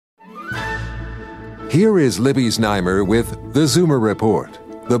Here is Libby Znaimer with The Zoomer Report,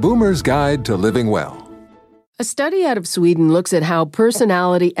 the Boomer's Guide to Living Well. A study out of Sweden looks at how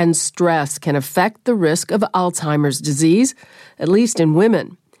personality and stress can affect the risk of Alzheimer's disease, at least in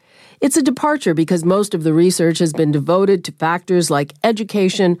women. It's a departure because most of the research has been devoted to factors like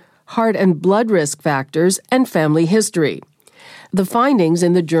education, heart and blood risk factors, and family history. The findings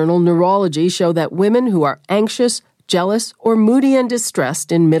in the journal Neurology show that women who are anxious, jealous, or moody and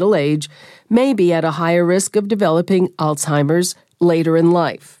distressed in middle age may be at a higher risk of developing Alzheimer's later in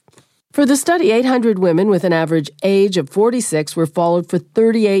life. For the study, 800 women with an average age of 46 were followed for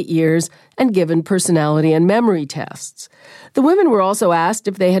 38 years and given personality and memory tests. The women were also asked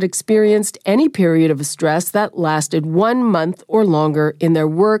if they had experienced any period of stress that lasted 1 month or longer in their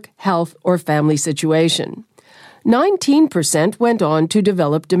work, health, or family situation. 19% went on to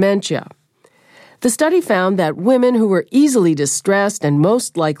develop dementia. The study found that women who were easily distressed and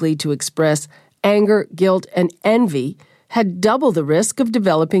most likely to express anger, guilt, and envy had double the risk of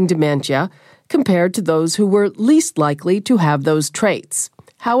developing dementia compared to those who were least likely to have those traits.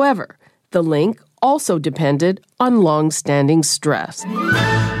 However, the link also depended on long-standing stress.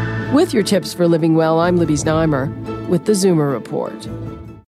 With your tips for living well, I'm Libby Znaimer with the Zoomer Report.